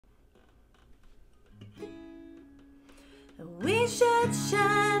We should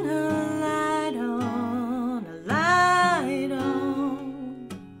shine a light on, a light on.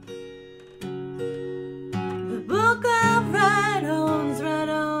 The book of right-ons, right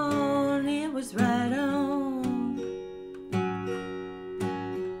on, it was right on.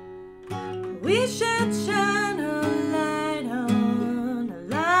 We should shine a light on, a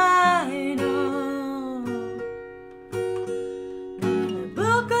light on. The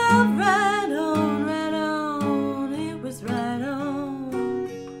book of right on, it was right on.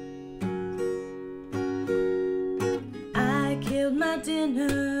 I killed my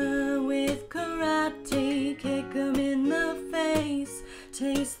dinner with karate, kick 'em in the face,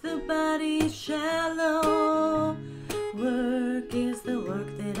 taste the body shallow. Work is the work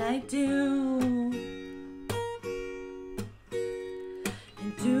that I do.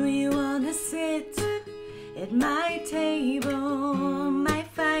 And do you wanna sit at my table? My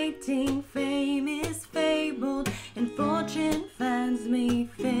fighting fame is fabled, and fortune finds me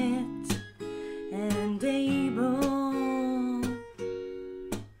fit and able.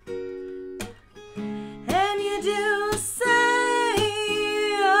 And you do say,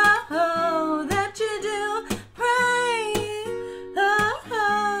 oh, that you do pray,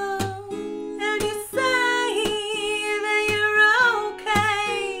 oh, and you say that you're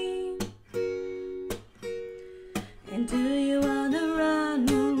okay. And do you wanna run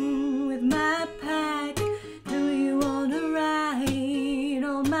with my pack? Do you wanna ride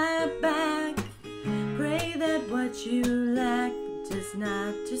on my back? Pray that what you lack does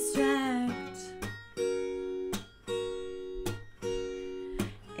not distract.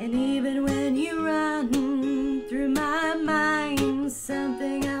 And even when you run through my mind,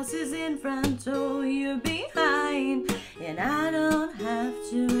 something else is in front or you're behind. And I don't have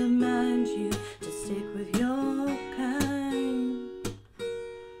to remind you to stick with your kind.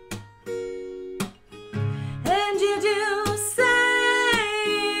 And you do say,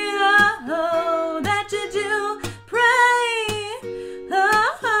 oh, that you do pray, oh,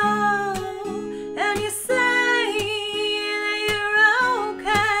 and you say that you're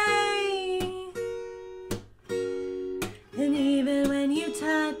okay. And even when you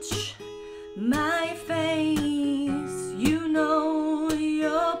touch my face, you know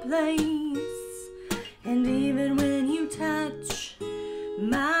your place. And even when you touch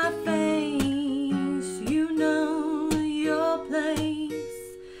my face, you know your place.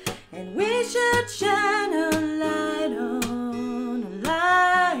 And we should shine a light on, a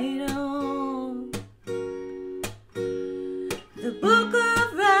light on. The book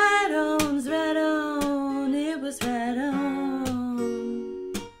of right-ons, right on, it was right on.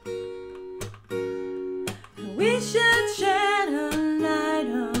 We should shine a light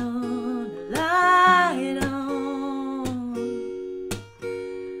on, a light on.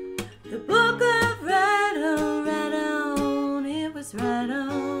 The book of right on, it was right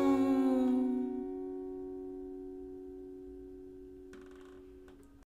on.